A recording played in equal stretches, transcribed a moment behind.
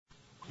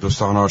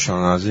دوستان و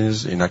شنوندگان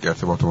عزیز، اینک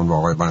ارتباطمون با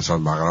آقای بنیصدر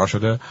برقرار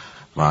شده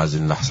و از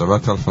این لحظه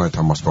بعد تلفن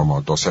تماس با ما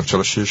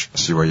 2046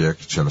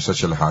 31 43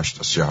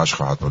 48 38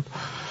 خواهد بود.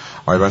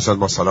 آقای بنیصدر،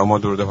 با سلام و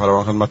درود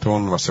فراوان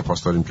خدمتتون و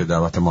سپاس داریم که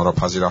دعوت ما را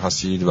پذیرا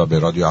هستید و به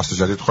رادیو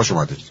اسرجدید خوش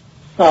اومدید.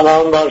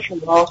 سلام بر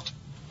شما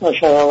و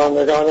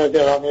شنوندگان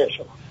گرامی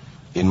شما.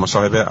 این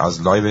مصاحبه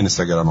از لایو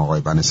اینستاگرام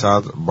آقای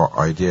بنیصدر با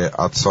آیدی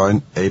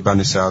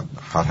 @بنیصدر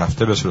هر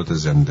هفته به صورت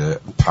زنده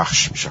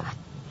پخش می شود.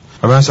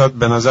 آقای بنیصدر،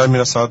 به نظر می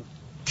رسد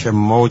که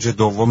موج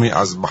دومی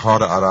از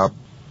بهار عرب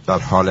در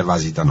حال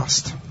وزیدن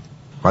است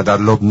و در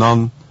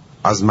لبنان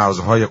از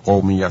مرزهای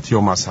قومیتی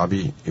و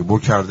مذهبی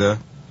عبور کرده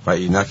و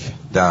اینک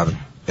در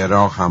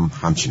عراق هم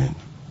همچنین.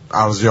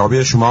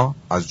 ارزیابی شما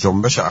از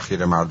جنبش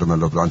اخیر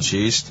مردم لبنان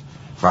چیست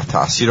و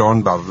تأثیر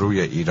آن بر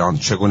روی ایران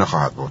چگونه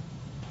خواهد بود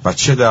و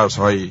چه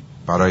درس‌هایی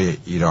برای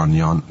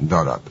ایرانیان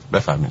دارد؟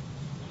 بفرمایید.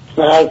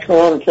 من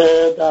چون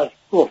که در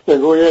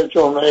گفتگوی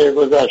جمعه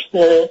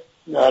گذشته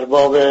در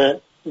باب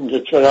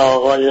اینکه چرا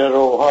آقای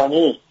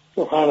روحانی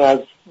سخن از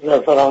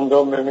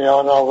رفراندوم به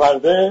میان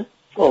آورده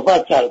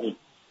صحبت کردیم.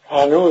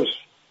 هنوز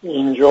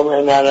این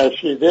جمعه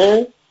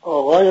نرسیده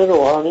آقای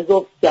روحانی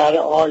گفت در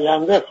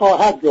آینده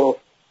خواهد گفت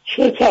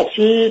چه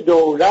کسی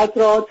دولت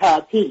را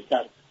تعطیل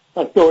کرد.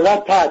 پس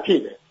دولت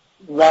تعطیله.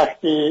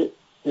 وقتی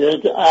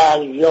یک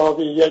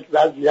ارزیابی، یک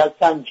وضعیت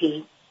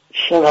سنجی،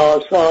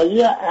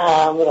 شناسایی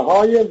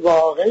امرهای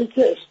واقعی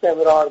که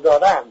استمرار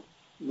دارند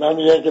و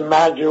یک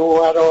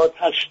مجموعه را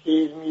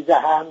تشکیل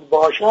میدهند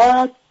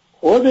باشد،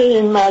 خود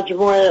این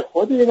مجموعه،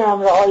 خود این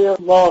امرهای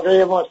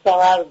واقعی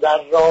مستمر در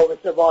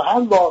رابطه با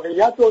هم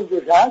واقعیت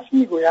اونجور هست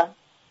میگویند.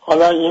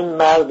 حالا این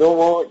مردم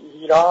و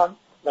ایران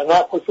و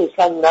نه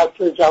خصوصا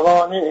نسل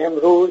جوان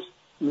امروز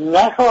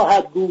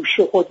نخواهد گوش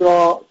خود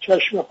را،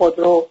 چشم خود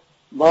را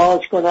باز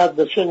کند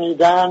به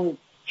شنیدن،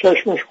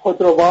 چشمش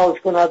خود را باز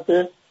کند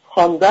به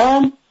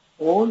خواندن.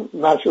 اون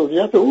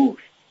مسئولیت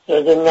اوست.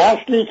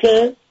 نسلی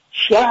که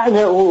شأن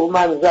او،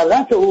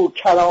 منزلت او،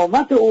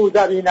 کرامت او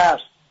در این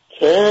است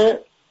که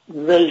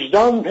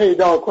وجدان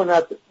پیدا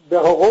کند به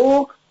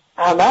حقوق،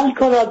 عمل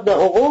کند به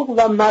حقوق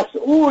و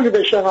مسئول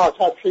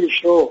بشناسد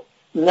خویش رو،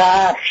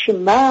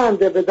 نقشمند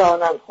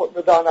بداند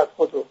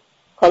خود رو.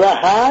 حالا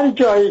هر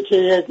جایی که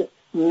یک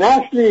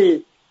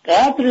نسلی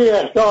قدری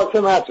احساس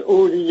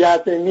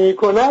مسئولیت می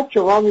کند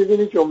شما می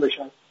بینید جنبش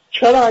هست.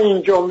 چرا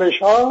این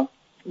جنبش ها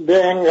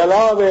به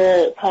انقلاب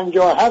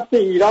 57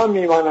 ایران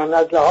می مانند؟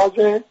 از لحاظ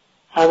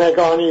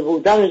همگانی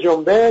بودن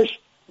جنبش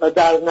و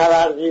در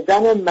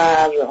نوردیدن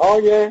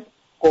مرزهای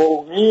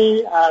قومی،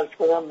 عرض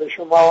کنم به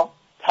شما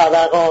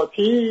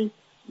طبقاتی،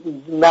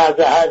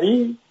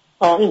 مذهبی.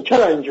 این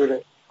چرا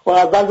اینجوره؟ خب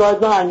اول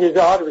باید ما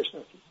انگیزه ها رو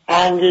بشناسیم.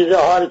 انگیزه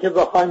ها رو که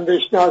بخوایم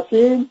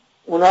بشناسیم،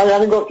 اونا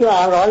یعنی گفتیم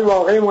امرهای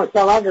واقعی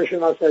مستمر رو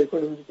شناسایی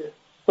کنیم دیگه.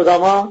 خدا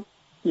ما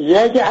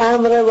یک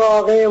امر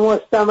واقعی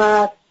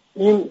مستمر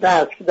این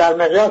در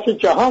مقیاس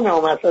جهان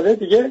و مسئله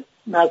دیگه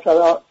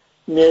مسئله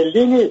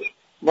ملی نیست.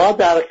 ما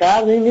در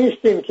قرنی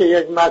نیستیم که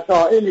یک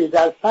مسائلی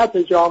در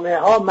سطح جامعه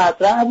ها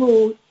مطرح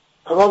بود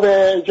اما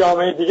به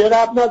جامعه دیگه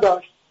ربط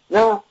نداشت.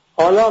 نه،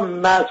 حالا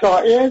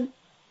مسائل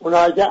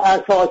اونایی که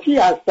اساسی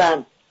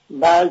هستن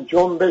و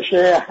جنبش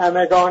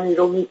همگانی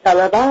رو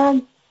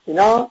می‌طلبند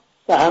اینا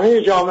به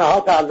همه جامعه ها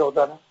تعلق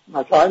دارن.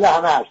 مسائل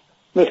همه هست،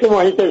 مثل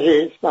محیط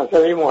زیست،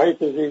 مسئله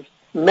محیط زیست،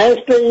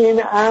 مثل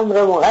این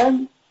امر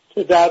مهم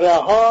که در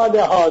حال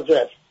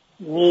حاضر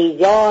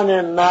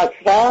میزان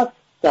مصرف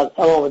در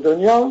تمام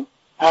دنیا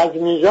از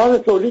میزان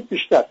تولید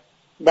بیشتر.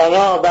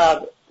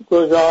 بنابر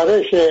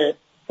گزارش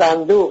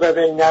صندوق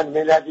بین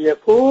المللی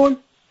پول،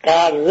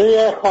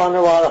 قرضه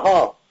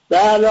خانوارها به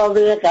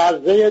علاوه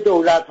قرضه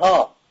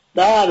دولتها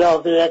به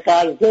علاوه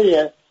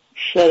قرضه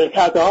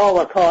شرکتها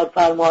و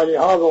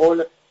کارفرمایی‌ها، به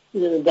قول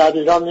در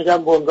ایران میگن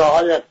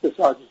بنگاه‌های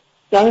اقتصادی،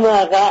 یعنی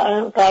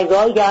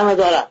قرضه‌هایی که همه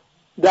دارن،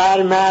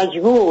 در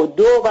مجموع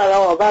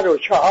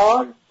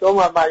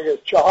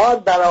 2.4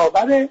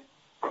 برابر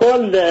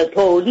کل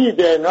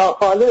تولید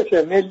ناخالص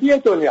ملی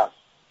دنیاست.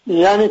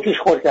 یعنی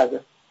پیشخور کرده.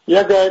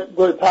 یک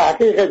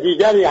تحقیق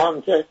دیگری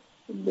هم که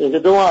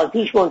 2 ماه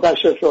پیش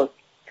منتشر شد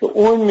که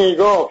اون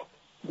میگفت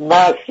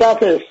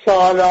مصرف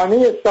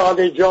سالانه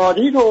سال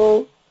جاری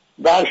رو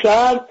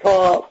بشر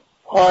تا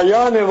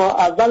پایان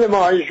اول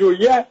ماه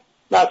ژوئیه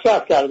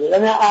مصرف کرده.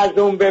 یعنی از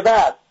اون به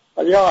بعد،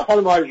 یا آخر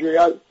ماه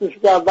ژوئیه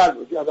اول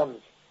بود یادم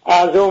نیست،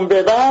 از اون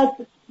به بعد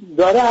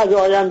داره از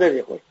آینده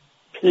میخوره.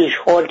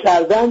 پیشخور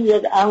کردن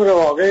یک امر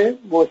واقع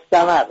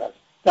مستمر است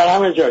در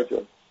همه جای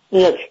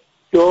دنیا. یک.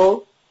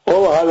 دو،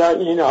 حالا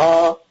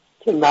اینها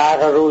که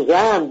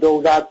مغروزن،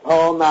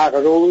 دولت‌ها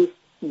مغروز،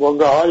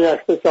 بنگاه‌های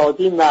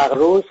اقتصادی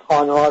مغروز،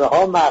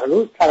 خانوارها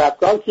مغروز،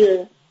 طلبکار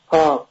که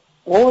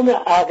اون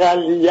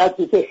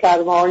اقلیتی که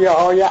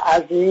سرمایه‌های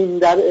عظیم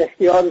در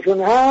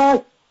اختیارشون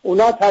هست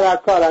اونا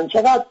طلبکارن.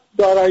 چقدر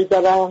دارایی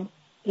دارن؟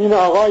 این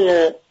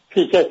آقای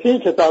پیکسی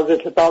که تازه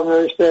کتاب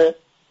نوشته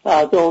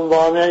تحت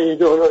عنوان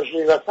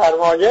ایدئولوژی و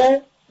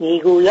سرمایه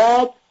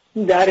میگوید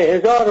در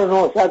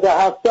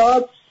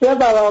 1970 3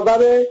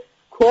 برابر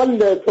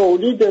کل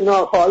تولید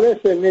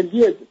ناخالص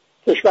ملی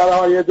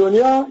کشورهای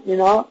دنیا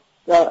اینا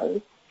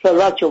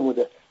ثروت چون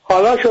بوده،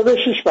 حالا شده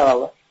 6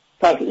 برابر.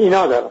 پس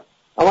اینا دارن،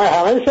 اما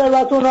همه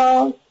ثروت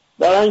اونا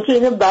برای اینکه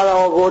اینو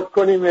برآورد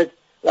کنیم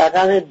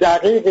رقم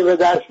دقیقی به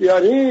دست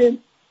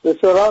بیاریم به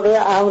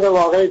سراغ امر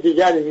واقع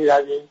دیگری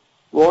میرویم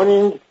و اون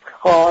این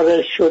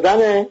خارج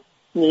شدن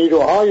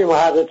نیروهای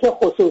محرکه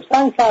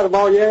خصوصا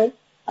سرمایه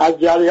از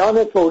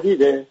جریان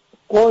تولیده.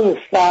 اون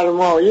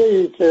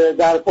سرمایه‌ای که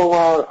در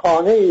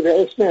قمارخانه‌ای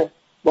به اسم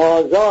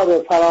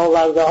بازار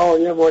فراورده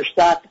های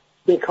مشتق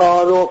به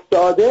کار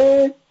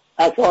افتاده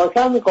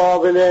اساساً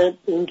قابل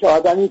این که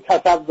آدمی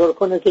تصور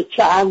کنه که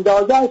چه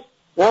اندازه است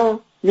نه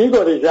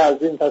میگریزه از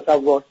این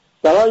تصور،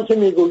 برای که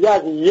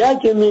میگوید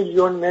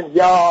 1,000,000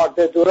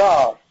 میلیارد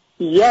دلار،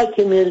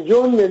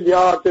 1,000,000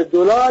 میلیارد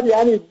دلار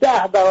یعنی 10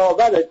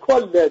 برابر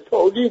کل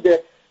تولید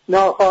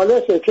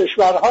ناخالص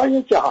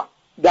کشورهای جهان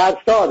در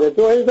سال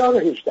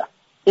 2018.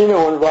 این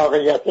اون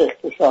واقعیت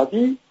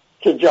اقتصادی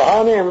که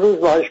جهان امروز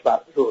باش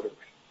روبرو است.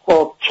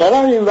 خب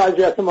چرا این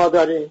وضعیت ما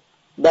داریم؟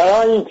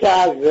 برای اینکه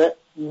از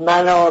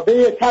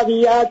منابع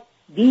طبیعت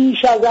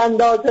بیش از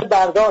اندازه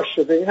برداشت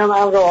شده. این هم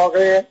امر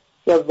واقع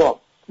سوم.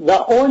 و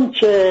اون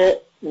که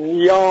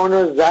زیان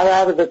و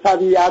ضرر به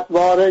طبیعت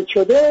وارد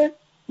شده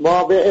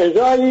ما به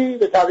ازایی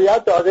به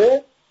طبیعت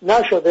داده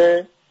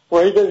نشده.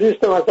 محیط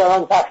زیست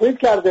مثلا تخریب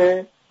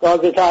کرده.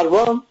 گاز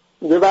کربن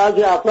به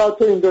بعضی افراد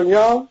تو این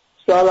دنیا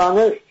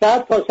سالانه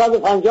 100 تا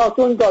 150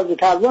 تن گاز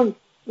کربن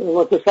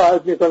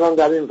متصاحب میکنن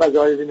در این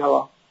فضای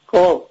بینوا.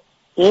 خب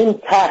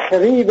این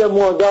تخریب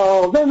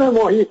مداوم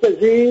محیط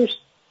زیست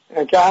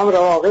که امر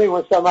واقعی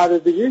مستمر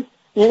دیگه،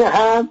 این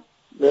هم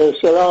به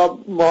اصطلاح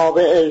ما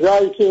به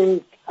ازایی که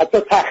این حتی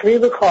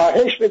تخریب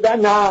کاهش بدن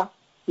نه،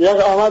 یک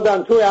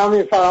آمدن توی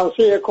همین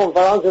فرانسه یک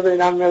کنفرانس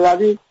بین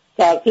المللی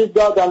ترتیب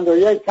دادن و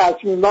یک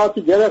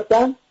تصمیماتی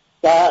گرفتن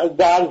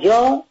در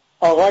جا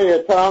آقای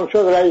ترامپ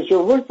شد رئیس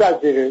جمهور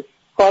زیرش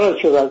خارج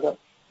شد ازش.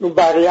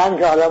 بقیه هم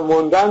که حالا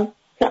موندن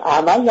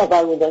عمل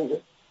نفرمودن.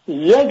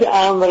 یک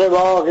امر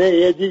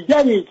واقعی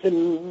دیگری که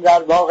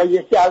در واقع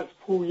یکی از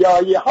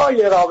پویایی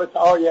های رابطه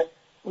های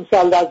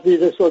مسلط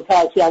زیر سلطه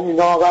است یعنی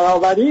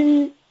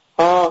نابرابری،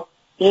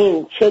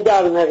 این چه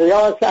در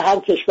مقیاس هر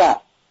کشور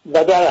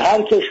و در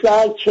هر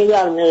کشور، چه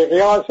در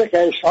مقیاس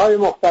قشرهای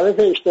مختلف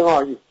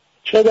اجتماعی،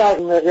 چه در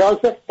مقیاس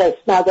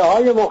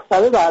قسمت‌های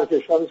مختلف هر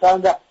کشور. مثلا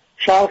در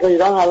شرق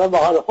ایران الان به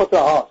حال خود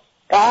رهاست،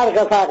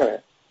 غرق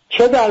فقره.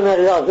 چه در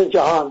مقیاس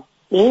جهان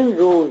این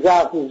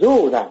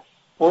روزافزون است.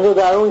 اون رو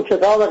در اون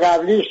کتاب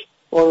قبلیش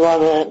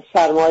عنوان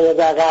سرمایه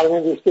در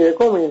قرن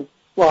 21 این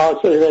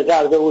محاسبه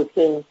کرده بود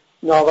که این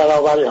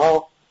نابرابری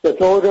ها به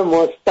طور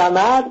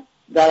مستمر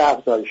در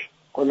افزایش.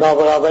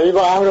 نابرابری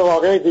با امر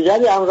واقعی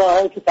دیگری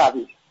امرهایی که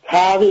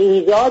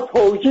تبعیضات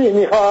توجیه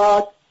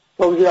میخواد.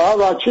 توجیه ها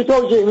با چی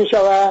توجیه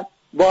میشود؟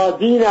 با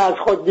دین از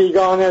خود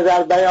بیگانه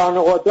در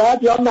بیان قدرت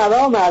یا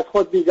مرام از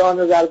خود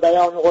بیگانه در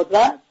بیان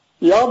قدرت،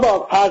 یا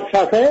با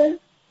فلسفه،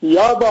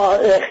 یا با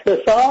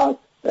اقتصاد،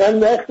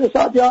 علم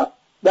اقتصاد، یا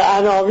به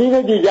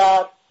عناوین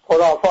دیگر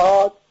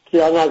خرافات،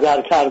 کیا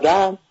نظر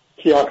کردن،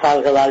 کیا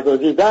خلق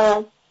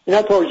برگزیدن،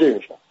 اینا توجیه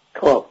میشن.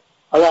 خب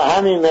حالا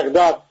همین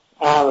مقدار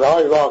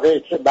امرهای واقعی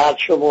که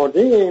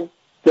برشمردیم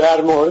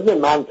در مورد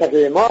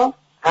منطقه ما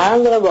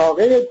امر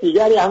واقعی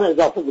دیگری هم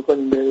اضافه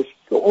بکنیم بهش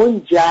که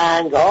اون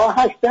جنگ ها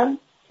هستن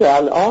که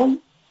الان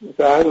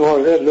در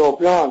مورد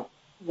لبنان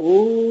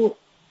او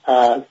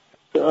از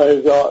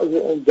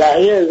دهه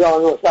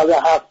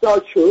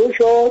 1970 شروع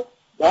شد،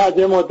 بعد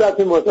یه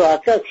مدتی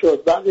متوقف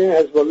شد، بعد این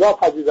حزب الله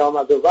پدید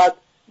آمد و بعد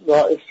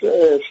با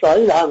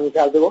اسرائیل هم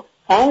میکرده بود.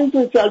 همین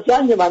تو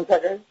جنگ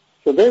منطقه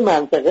شده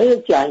منطقه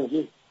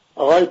جنگی.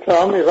 آقای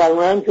ترامپ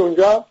میفرمایند که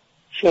اونجا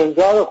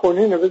شنزار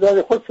خونین رو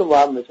بذاری خودشون با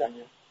هم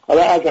بزنید.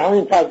 حالا از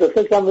همین طرز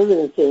فکر هم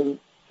ببینید که این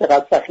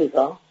چقدر سخیف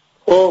ها.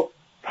 خب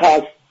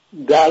پس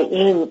در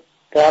این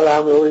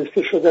قلمرویی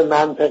که شده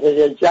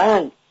منطقه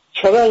جنگ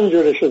چرا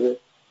اینجوری شده؟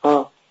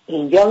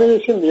 اینجا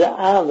میرسیم به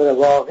امر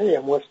واقعی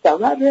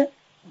مستمر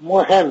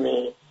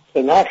مهمه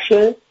که نقش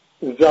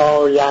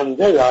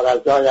زاینده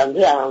دارد،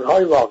 زاینده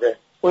امرهای واقع،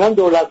 اونم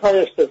دولت‌های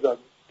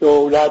استبدادی.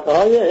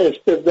 دولت‌های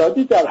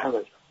استبدادی در همه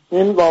جا.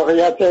 این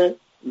واقعیت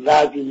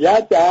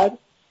وضعیت در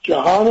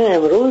جهان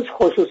امروز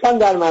خصوصا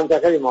در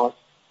منطقه ماست.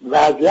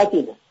 وضعیت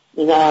اینه.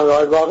 این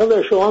امرهای واقع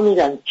به شما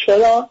میگن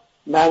چرا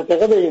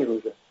منطقه به این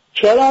روزه،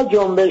 چرا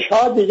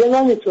جنبش‌ها دیگه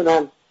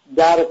نمیتونن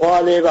در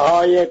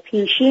قالب‌های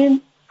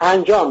پیشین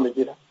انجام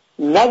بگیرن.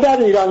 نه در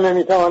ایران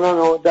نمیتوانن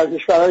و در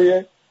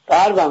کشورهای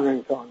غرب هم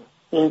نمیتوانن.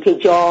 اینکه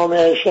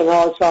جامعه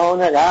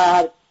شناسان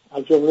غرب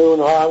از جمله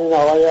اونها همین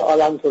آقای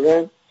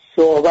آلنتورن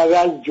صحبت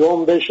از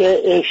جنبش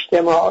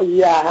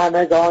اجتماعی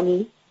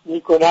همگانی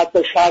میکند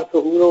به شرط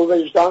او رو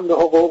وجدان به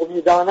حقوق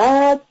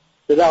میداند،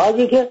 به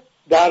لحاظی که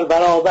در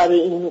برابر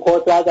این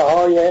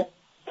قدرت‌های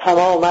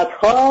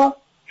تمامت‌خواه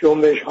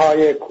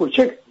جنبش‌های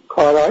کوچک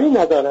کارایی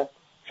نداره،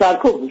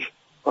 سرکوب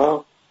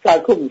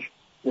میشه.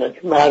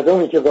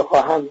 مردمی که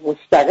بخواهند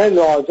مستقل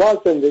و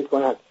آزاد زندگی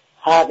کنند،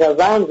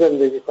 حقوقاً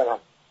زندگی کنند،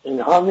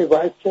 اینها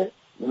میباید که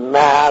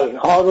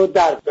مرزها رو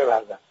درک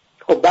ببردن.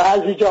 خب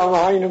بعضی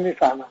جامعه ها اینو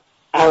میفهمن،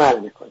 عمل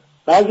میکنن.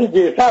 بعضی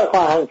دیرتر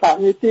خواهند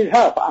فهمید،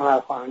 دیرتر عمل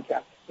خواهند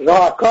کرد.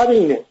 راهکار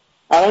اینه.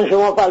 الان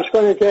شما فرض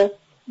کنید که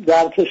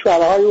در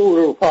کشورهای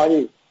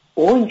اروپایی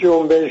اون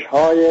جنبش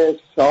های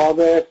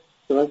سابق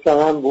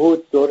مثلا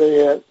بود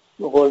دوره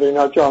قول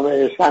اینا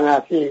جامعه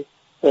صنعتی،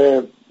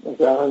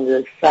 مثلا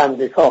یک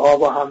سندیکاها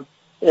با هم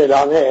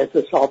اعلان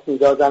اعتصاب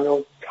میدادن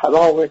و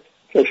تمام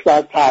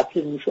کشور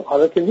تعطیل میشه.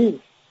 حالا که نیست،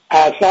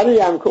 اثری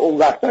هم که اون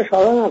وقتاش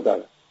حالا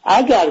نداره.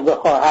 اگر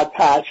بخواهد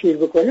تأثیر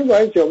بکنه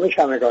باید جنبش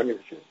همگانی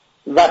بشه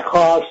و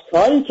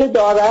خواستهایی که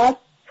دارد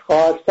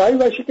خواستهایی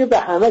باشه که به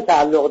همه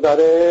تعلق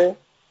داره.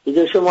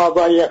 دیگه شما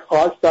با یک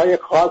خواستهای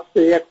خاص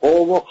یک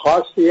قوم و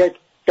خاص یک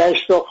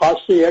قشر و خاص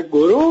یک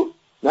گروه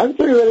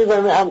نمیتونی بری به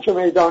همچه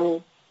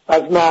میدانی.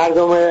 از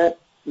مردم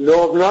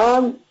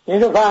لبنان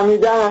اینو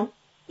فهمیدن،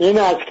 این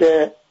است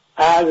که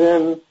از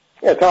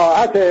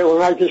اطاعت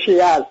اونایی که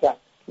شیعه هستن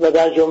و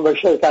در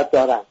جنبش شرکت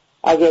دارن،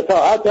 از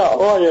اطاعت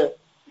آقای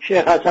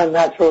شیخ حسن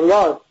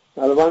نصرالله،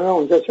 البته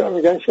اونجا چرا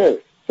میگن شیخ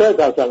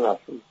سید حسن نصرالله،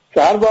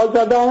 سرباز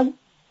زدن.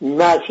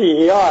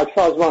 مسیحی ها از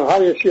سازمان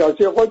های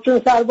سیاسی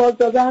خودشون سرباز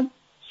زدن.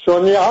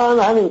 سنی ها هم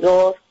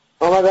همینطور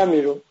آمدن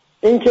بیرون.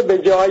 این که به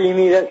جایی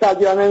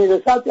میرسد یا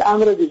نمیرسد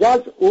امر دیگه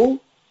است. او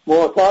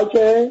محتاج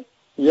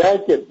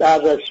یک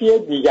بررسی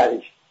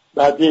دیگریش.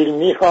 بدیل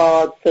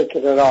میخواد، فکر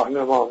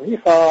راهنما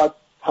میخواد،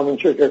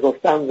 همونطور که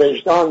گفتم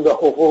وجدان به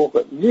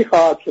حقوق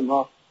میخواد که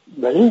ما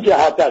به این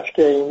جهت است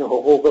که این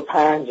حقوق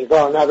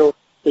پنجگانه رو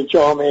به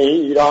جامعه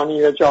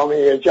ایرانی و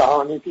جامعه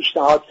جهانی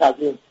پیشنهاد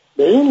کردیم.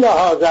 به این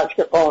لحاظ است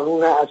که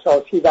قانون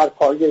اساسی در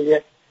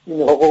پایه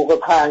این حقوق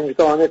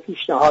پنجگانه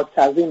پیشنهاد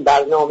کردیم،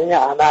 برنامه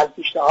عمل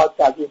پیشنهاد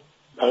کردیم،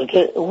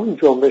 بلکه اون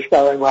جنبش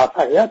برای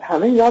موفقیت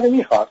همه اینا رو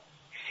میخواد.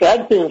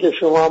 شرط این که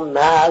شما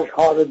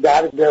مرزها رو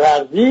در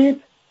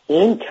ببردید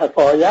این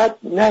کفایت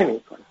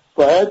نمیکنه.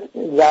 باید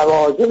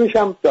لوازمش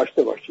هم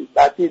داشته باشید.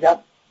 بعدید هم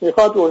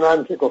میخواد، اونا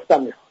هم که گفتم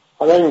میخواد.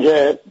 حالا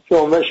اینکه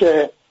جنبش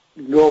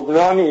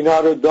لبنان اینا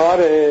رو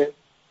داره،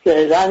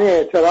 فعلا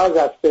اعتراض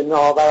است به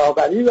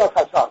نابرابری و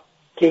فساد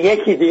که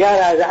یکی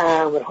دیگر از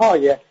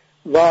امرهای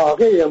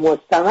واقعی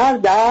مستمر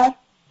در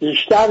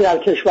بیشتر در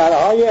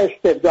کشورهای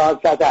استبداد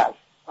زده است.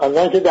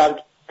 حالا که در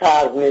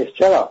غرب نیست.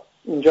 چرا؟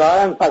 اینجا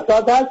هم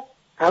فساد است،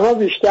 اما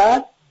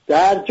بیشتر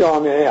در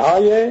جامعه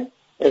های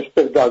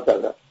استبداد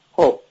زده است.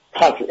 خب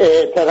پس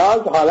اعتراض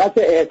حالت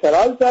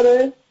اعتراض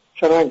داره،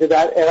 چنانکه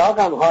در عراق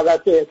هم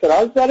حالت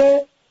اعتراض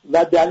داره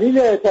و دلیل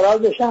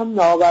اعتراضش هم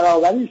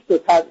نابرابری است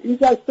و تبعیض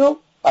است و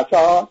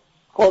فساد.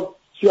 خب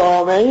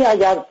جامعه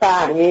اگر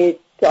فهمید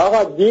که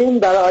آقا دین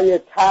برای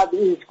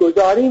تبعیض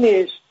گذاری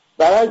نیست،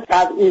 برای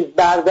تبعیض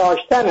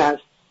برداشتن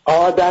است،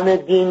 آدم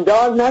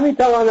دیندار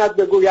نمیتواند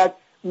بگوید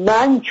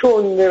من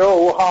چون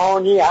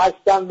روحانی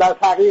هستم و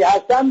فقیه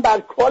هستم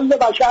بر کل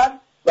بشر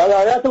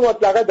ولایت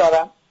مطلقه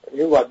دارم.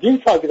 این با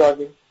دین سازگار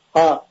نیست.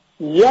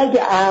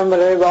 یک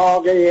امر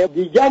واقعی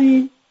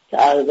دیگری که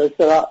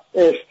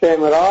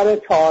استمرار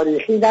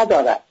تاریخی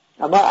ندارد،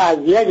 اما از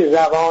یک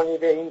زبانی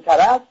به این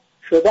طرف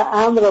شده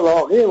امر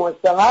واقعی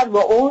مستمر و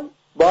اون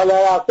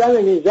بالا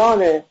رفتن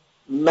میزان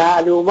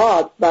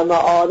معلومات و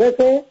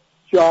معارف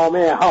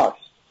جامعه هاست.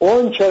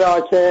 اون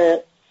چرا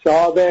که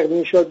سابق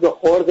میشد به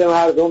خورد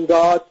مردم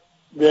داد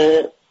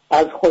به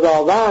از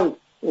خداوند،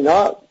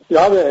 اینا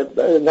یاد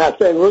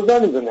نسل امروز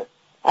نمیدونه،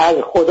 از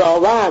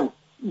خداوند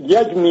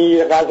یک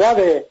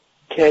میرغضب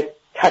که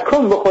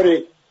تکون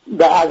بخورید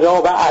به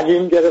عذاب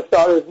علیم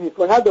گرفتار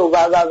میکند و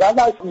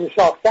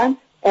میساختن،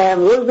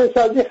 امروز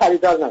بسازی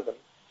خریدار نداره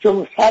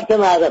چون سطح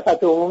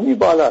معرفت عمومی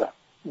بالا رفت.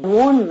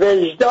 اون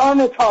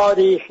وجدان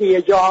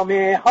تاریخی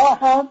جامعه ها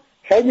هم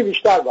خیلی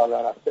بیشتر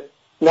بالا رفته.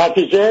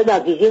 نتیجه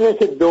اینه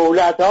که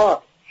دولت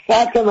ها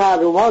سطح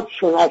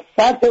معلوماتشون از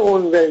سطح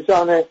اون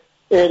وجدان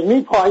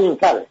علمی پایین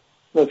تره.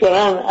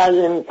 مثلا از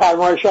این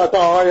فرمایشات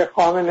آقای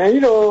خامنه‌ای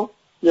رو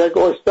یک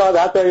استاد،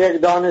 حتی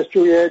یک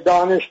دانشجوی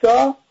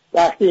دانشگاه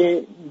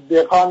وقتی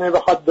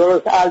بخواد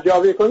درست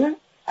ارزیابی کنه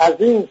از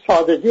این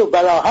سادگی و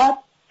بلاحت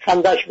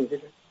خندش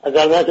میگیره. از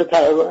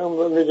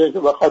میگه که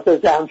به خاطر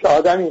که همچه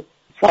آدمی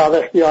صاحب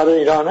اختیار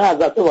ایرانه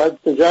البته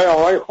باید به جای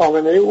آقای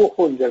خامنه‌ای او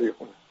خونده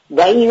بخونه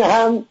و این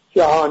هم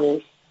جهانی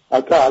است.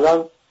 حتی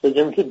الان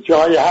بگیم که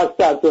جایی هست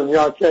در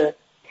دنیا که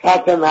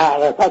سطح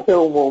معرفت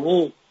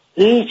عمومی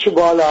هیچ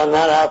بالا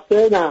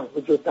نرفته، نه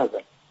وجود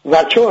نداره.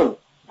 و چون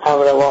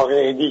امر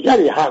واقعی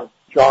دیگری هم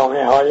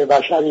جامعه های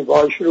بشری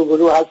باش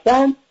روبرو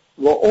هستن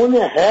و اون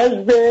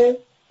حزب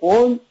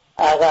اون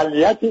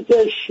اقلیتی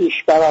که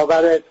 6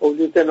 برابر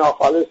تولید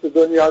ناخالص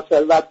دنیا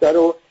ثروت داره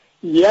و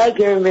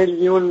 1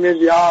 میلیون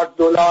میلیارد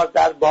دلار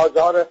در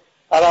بازار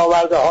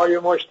برآورده های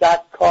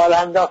مشترک کار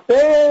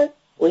انداخته،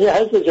 اون یه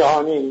حزب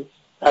جهانی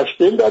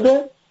تشکیل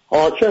داده،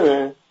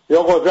 حاکمه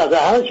یا قدرت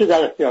همه چی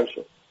در اختیار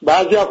شد.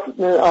 بعضی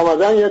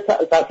آمدن یه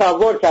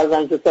تصور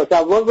کردن که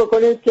تصور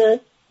بکنید که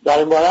در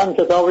این باره هم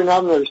کتابی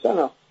نام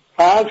نوشتن،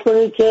 فرض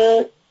کنید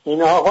که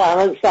اینها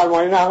همه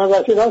سرمایه همه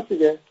بچه راست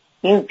دیگه،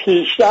 این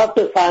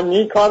پیشرفت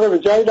فنی کار به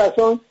جای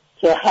رسون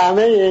که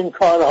همه این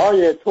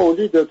کارهای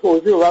تولید و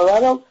توزیع و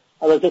برام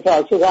البته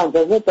توسط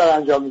اینترنت داره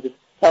انجام میده،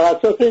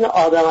 توسط این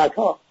آدمک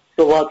ها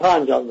ربات ها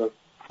انجام داد.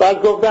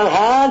 بعد گفتن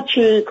هر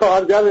چی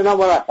کارگر اینا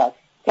مرخص.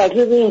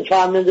 تکلیف این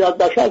چند میلیارد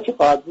بشر چه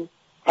خواهد بود؟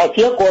 پس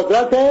یه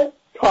قدرت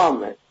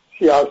تامه،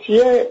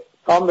 سیاسی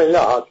تام به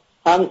لحاظ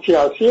هم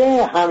سیاسی،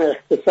 هم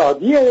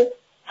اقتصادی،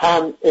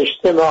 هم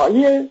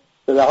اجتماعی،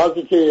 به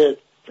لحاظی که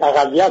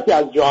اقلیتی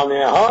از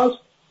جامعه هاست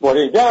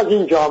بریده از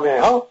این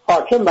جامعه ها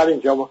حاکم بر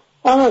این جامعه،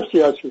 هم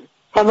سیاسی،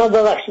 هم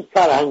ببخشید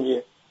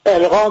فرهنگیه،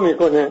 القا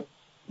میکنه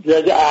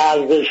یک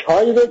ارزش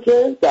هایی رو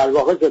که در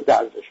واقع ضد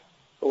ارزش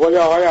هست. قول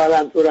آقای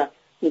علم‌طوران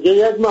میگه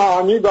یک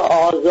معانی به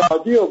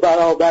آزادی و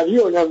برابری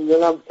و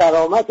نمیدونم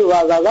کرامت و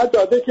عدالت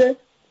داده که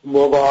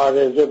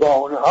مبارزه با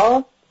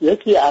اونها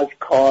یکی از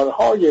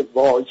کارهای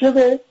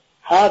واجب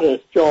هر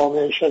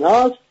جامعه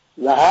شناس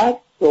و هر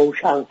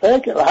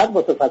روشنفکر و هر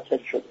متفکر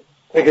شده.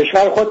 به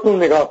کشور خودتون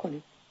نگاه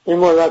کنید. این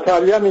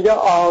مولاتاریا میگه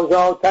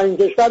آزادترین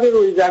کشور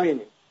روی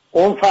زمینه.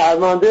 اون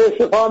فرمانده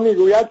سپاه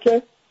میگوید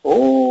که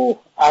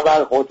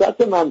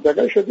ابرقدرت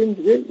منطقه شدیم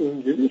دیگه،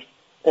 انگلیس،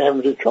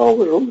 امریکا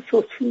و روس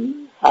و چین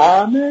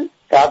همه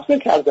قبضه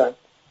کردن.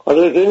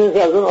 حالا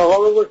این از اون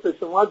آقا بگوشت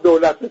شما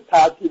دولت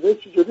تعطیله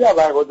چجوری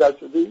ابرقدرت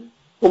شدی؟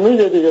 و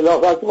میگه دیگه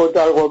لافت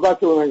قدر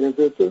قربت اون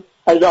اگه تو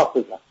ایلاف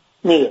بزن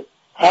میگه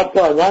حتی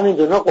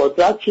نمیدونه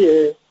قدرت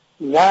چیه،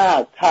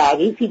 نه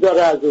تعریفی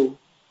داره از او.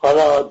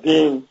 حالا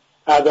دین،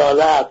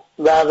 عدالت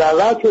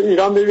و تو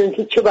ایران ببین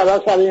که چه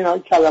بلا سر این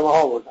کلمه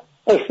ها بودن.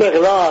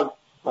 استقلال،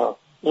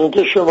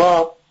 اینکه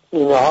شما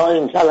اینها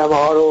این کلمه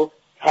ها رو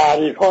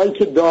تعریف هایی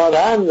که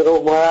دارند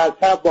رو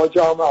مرتب با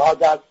جامعه ها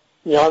در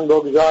میان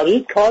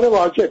بگذارید کار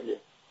واجبیه.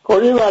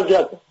 کلی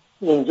وضعیت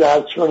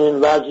اینجا چون این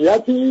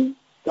وضعیتی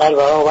در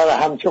برابر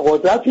همچه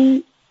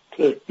قدرتی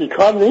که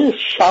بیکار نیست،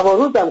 شب و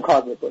روز هم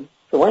کار میکنه.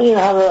 شما این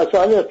همه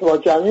وسایل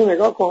ارتباط جمعی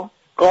نگاه کن،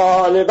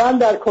 غالبا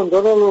در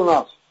کنترل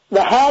اوناست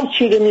و هر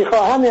چی رو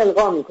میخواهن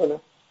القا میکنه.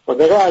 و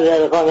دیگه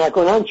اگر القا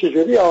نکنن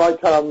چجوری آقای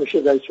ترام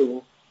میشه در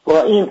شما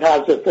با این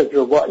طرز فکر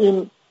و با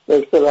این به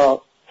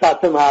اصطلاح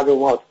سطح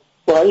معلومات،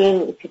 با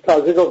این که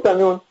تازه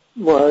گفتن اون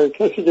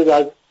کسی که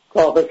در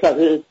کاخ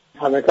سفید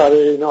همه کار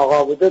این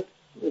آقا بوده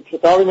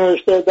کتابی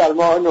نوشته در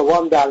ماه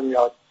نوامبر در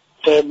میاد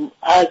که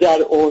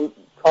اگر اون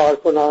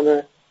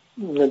کارکنان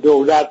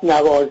دولت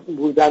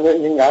بودن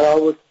این قرار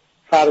بود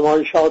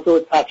فرمایشات و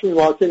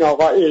تصمیمات این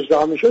آقا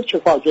اجرا میشد چه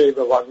فاجعه‌ای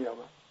به بار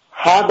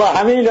می‌آمد. با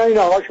همه این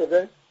آقا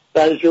شده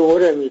در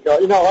جمهور امریکا،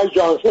 این آقای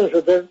جانسون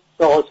شده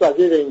نخست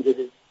وزیر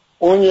انگلیس،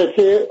 اون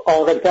یکی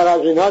عاقل‌تر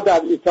از اینا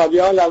در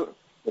ایتالیا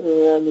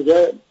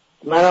میگه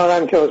من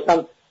آنم که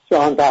هستم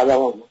جهان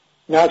پهلوان بود.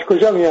 نه از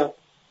کجا میاد؟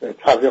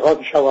 تبلیغات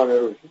شبانه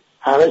روزی،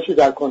 همه چی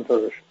در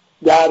کنترلش.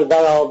 در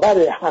برابر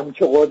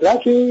همچه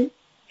قدرتی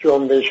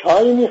جنبش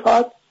هایی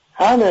میخواد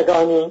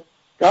همگانی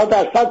یا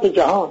در سطح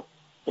جهان،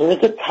 اینه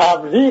که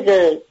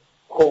تبلیغ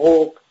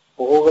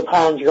حقوق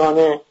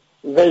پنجگانه،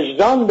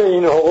 وجدان به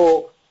این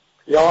حقوق،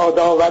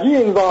 یادآوری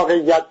این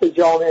واقعیت به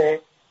جامعه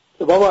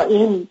که بابا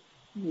این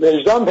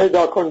وجدان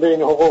پیدا کن به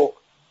این حقوق،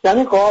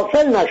 یعنی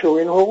غافل نشو،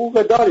 این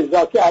حقوق داری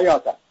ذاتی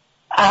حیاتت،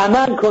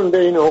 عمل کن به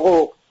این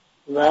حقوق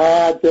و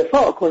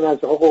دفاع کن از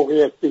حقوق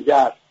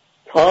یکدیگر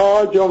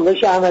تا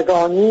جنبش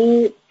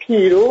همگانی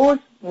پیروز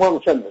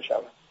ممکن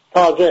بشود.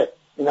 تازه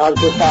این حال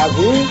که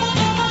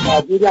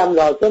تعدیل هم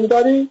لازم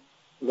داری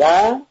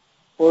و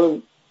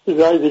اون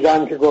چیزهای دیگه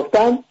هم که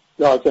گفتم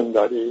لازم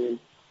داری.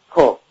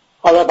 خب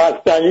حالا بس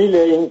دلیل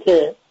این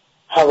که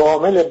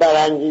عوامل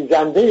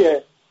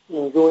برانگیزنده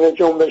این گونه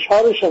جنبش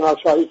ها رو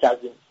شناسایی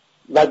کردیم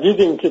و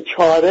دیدیم که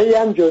چاره‌ای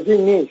هم جزئی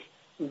نیست،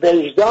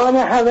 وجدان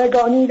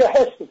همگانی رو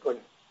حس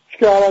میکنیم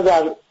که حالا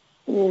در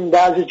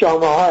بعضی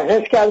جامعه ها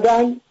حس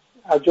کردن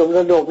از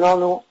جمله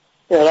لبنان و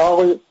عراق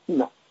و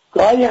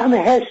گاهی همه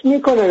حس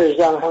میکنه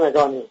وجدان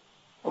همگانی،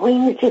 اما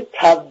اینه که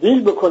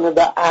تبدیل بکنه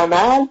به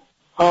عمل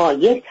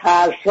یک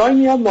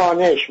ترسایی هم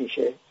مانعش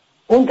میشه.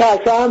 اون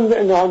ترسا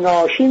هم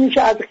ناشی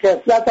میشه از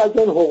غفلت از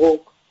اون حقوق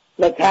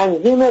و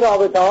تنظیم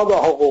رابطه ها با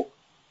حقوق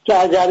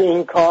که اگر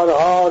این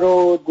کارها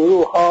رو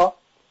گروه ها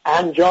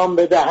انجام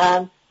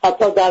بدهن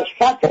حتی در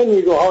سطح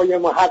نیروهای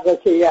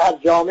محرکه هر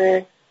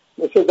جامعه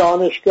مثل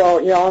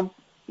دانشگاهیان،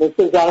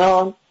 مثل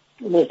زنان،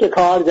 مثل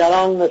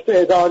کارگران، مثل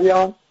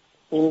اداریان،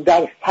 این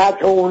در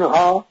سطح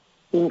اونها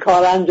این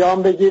کار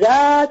انجام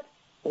بگیرد،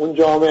 اون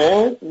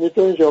جامعه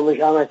میتونه جنبش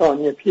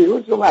همگانی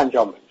پیروز رو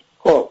انجام بده.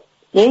 خب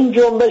این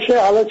جنبش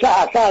حالا چه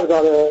اثر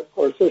داره؟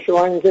 پرسه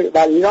شما این که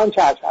در ایران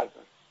چه اثر داره؟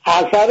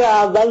 اثر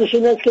اولش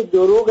این است که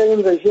دروغ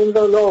این رژیم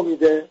رو لو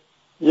میده،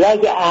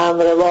 یک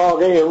امر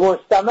واقعی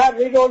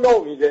مستمری رو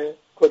لو میده.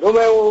 کدوم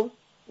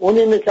اون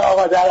اینه که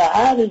آقا در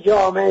هر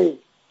جامعه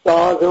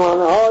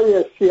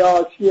سازمانهای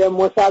سیاسی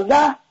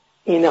مسلح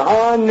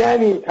اینها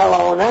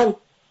نمیتوانند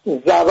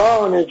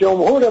زبان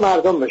جمهور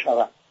مردم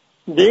بشوند،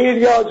 دیر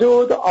یا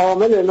زود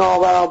عامل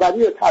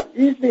نابرابری و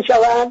تبعیض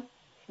میشوند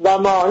و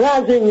مانع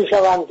از این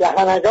میشوند که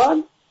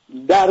همگان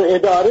در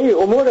اداره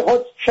امور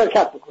خود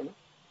شرکت بکنند.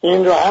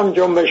 این رو هم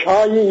جنبش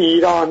های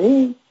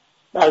ایرانی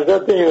در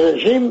ضد این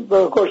رژیم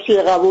به کرسی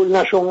قبول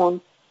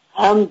نشوند،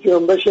 هم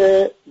جنبش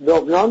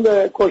لبنان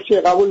به کرسی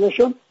قبول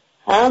نشوند،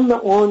 هم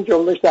اون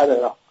جنبش در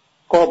عراق.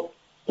 خب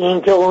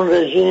این که اون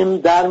رژیم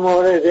در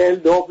مورد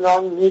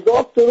لبنان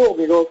میگفت دروغ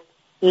میگفت،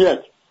 یک.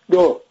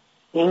 دو،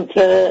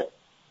 اینکه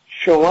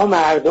شما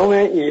مردم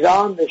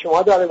ایران، به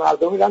شما داره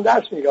مردم ایران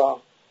دست میگه،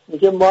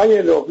 میگه ما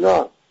یه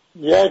لبنان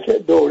یک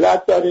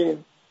دولت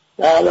داریم،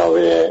 به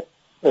علاوه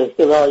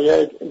اصطلاح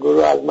یک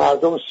گروه از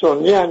مردم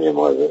سنی هم، یه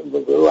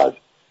گروه از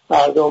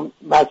مردم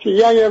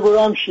مسیحی هم، یه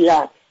گروه هم شیعه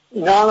هم.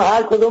 اینا هم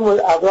هر کدوم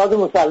افراد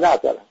مسلح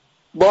دارن.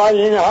 با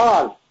این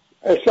حال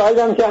اسرائیل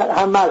هم که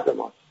هم مرد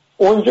ماست.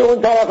 اونجا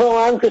اون طرف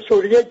هم که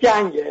سوریه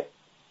جنگه،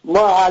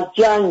 ما از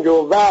جنگ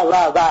و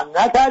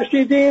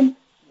نترسیدیم،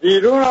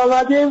 بیرون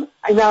آمدیم،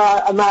 این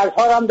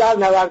مردها هم در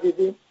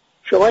نوردیدیم.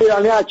 شما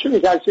ایرانی از چی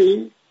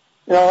میترسی؟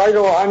 این آقای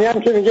روحانی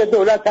هم که میگه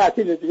دولت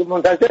تعطیله دیگه،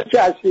 منتظر چی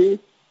هستی؟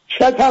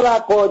 چه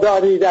توقع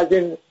دارید از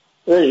این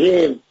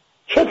رژیم؟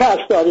 چه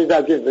ترس دارید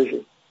از این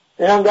رژیم؟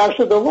 این هم درس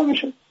دوم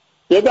میشه.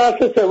 یه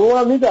درس سوم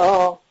هم میده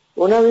ها،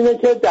 اونم اینه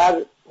که در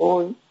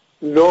اون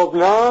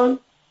لبنان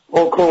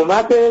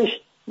حکومتش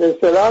به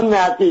اصطلاح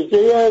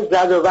نتیجه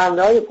زد و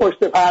بندهای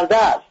پشت پرده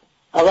است.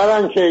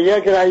 اولا که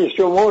یک رئیس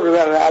جمهور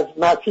از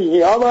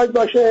مسیحی ها باید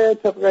باشه،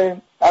 طبق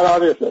این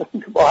قرار که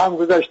با هم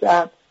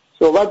گذاشتن.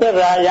 صحبت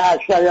رأی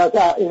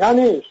اکثریت اینا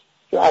نیست،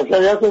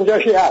 اکثریت اونجا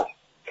شیعه هست.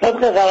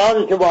 طبق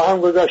قراری که با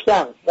هم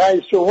گذاشتن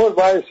رئیس جمهور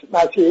باید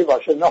مسیحی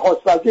باشه،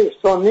 نخست وزیر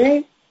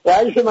سنی،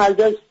 رئیس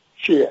مجلس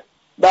شیعه.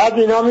 بعد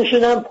اینا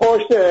میشینن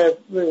پشت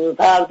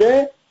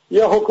پرده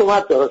یه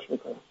حکومت درست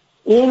میکنن.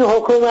 این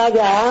حکومت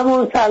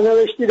همون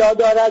سرنوشتی را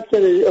دارد که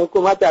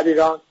حکومت در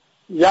ایران،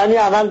 یعنی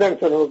عمل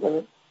نمیتونه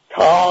بکنه.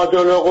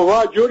 تعادل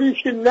قوا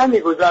جوریش که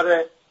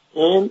نمیگذاره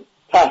این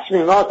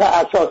تصمیمات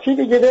اساسی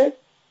بگیره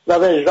و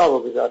به اجرا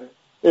بگذاره.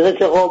 اینه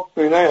که خب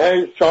اینا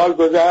هی سال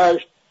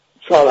گذشت،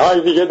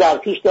 سالهای دیگه در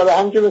پیش داره،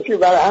 همچنین که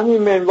برای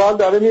همین منوال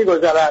داره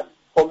میگذرد.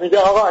 خب میگه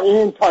آقا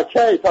این تا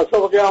کی؟ تا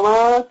صبح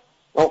قیامت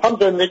من میخوام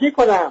زندگی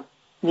کنم.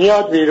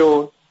 میاد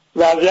بیرون.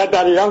 وضعیت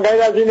در ایران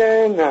غیر از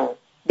اینه؟ نه.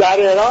 در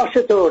عراق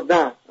چطور؟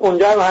 نه.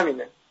 اونجا هم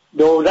همینه.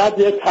 دولت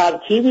یه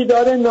ترکیبی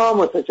داره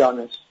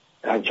نامتجانس،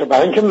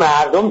 برای اینکه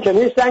مردم که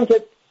نیستن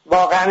که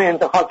واقعا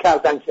انتخاب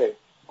کردن، که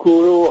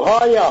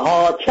گروه‌های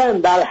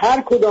حاکم بر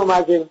هر کدوم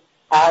از این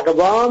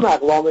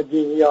اقوام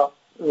دینی یا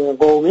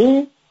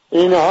قومی،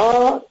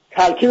 اینها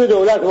ترکیب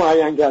دولت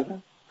معین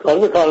کردن. کار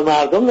به کار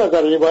مردم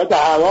نداره، باید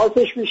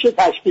حواسش میشه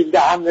تشکیل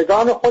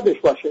دهندگان خودش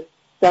باشه،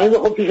 یعنی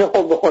خب پیش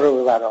خود بخوره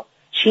ببرا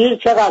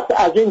چقدر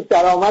از این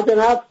درآمد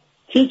نفت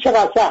کی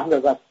چقدر سهم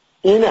ببر.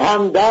 این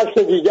هم درس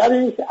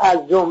دیگری است از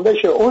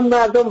جنبش اون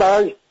مردم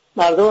برای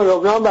مردم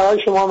لبنان،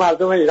 برای شما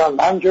مردم ایران،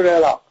 همجور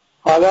عراق.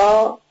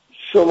 حالا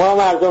شما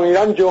مردم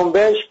ایران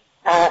جنبش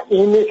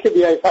این نیست که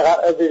بیایی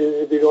فقط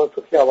بیرون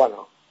تو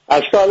خیابانا،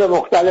 اشکال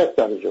مختلف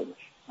داره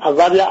جنبش.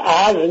 اول یه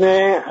عزم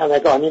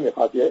همگانی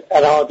میخواد، یه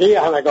اراده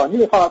همگانی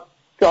میخواد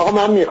که آقا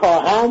من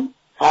میخواهم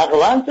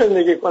حقوقاً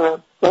زندگی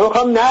کنم، من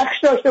میخوام نقش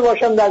داشته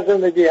باشم در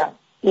زندگیم.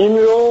 این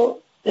رو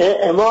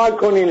اعمال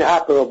کنین،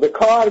 حق رو به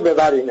کار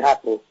ببرین، حق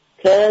رو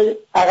که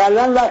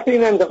اقلا وقتی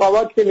این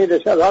انتخابات که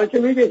میرسه، حالا که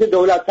میگه که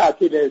دولت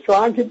تعطیله، شما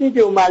هم که دیدی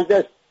اون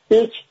مجلس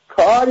هیچ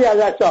کاری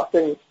ازش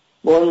ساخته نیست.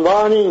 به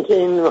عنوان این که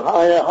این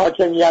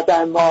حاکمیت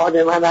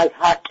مال من از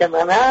حق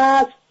من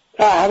است،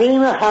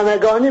 تحریم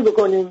همگانی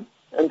بکنیم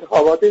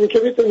انتخابات. اینی که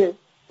میتونیم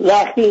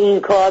وقتی این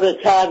کار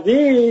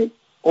کردی،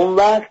 اون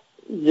وقت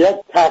یک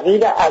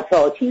تغییر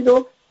اساسی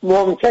رو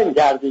ممکن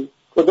کردی.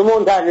 کدوم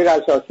اون تغییر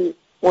اساسی؟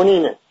 اون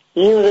اینه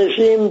این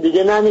رژیم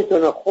دیگه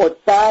نمیتونه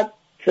خودسر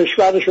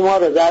کشور شما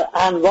رو در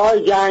انواع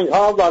جنگ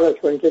ها وارد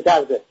کنه که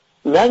کرده.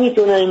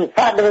 نمیتونه این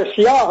فقر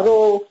سیاه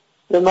رو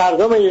به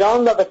مردم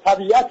ایران و به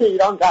طبیعت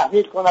ایران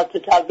تحمیل کند که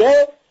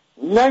کرده.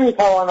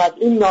 نمیتواند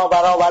این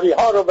نابرابری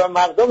ها رو به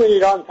مردم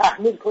ایران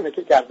تحمیل کنه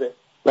که کرده.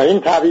 و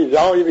این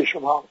تبعیض‌های به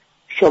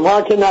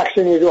شما که نقش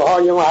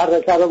نیروهای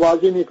محرکه رو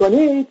بازی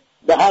میکنید،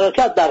 به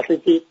حرکت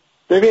برخیزید.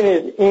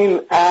 ببینید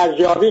این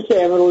ارزیابی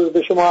که امروز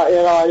به شما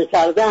ارائه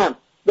کردم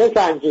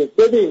بسنجید،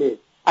 ببینید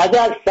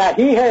اگر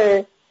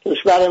صحیحه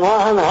کشور ما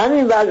هم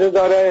همین وضع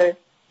داره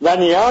و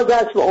نیاز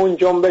است به اون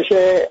جنبش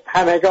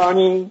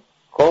همگانی،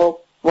 خب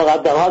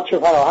مقدمات چه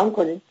فراهم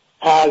کنید؟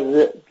 از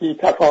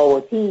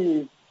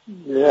بی‌تفاوتی،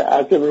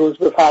 از امروز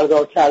به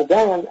فردا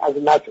کردن، از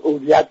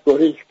مسئولیت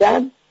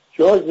گریختن،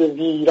 جز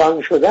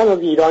ویران شدن و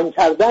ویران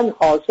کردن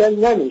حاصل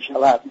نمی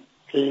شود.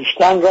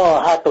 خویشتن را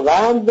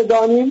حق‌وند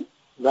بدانیم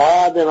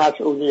و به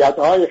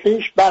مسئولیت‌های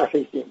خویش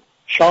برخیزیم.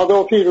 شاد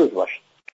و پیروز باشید.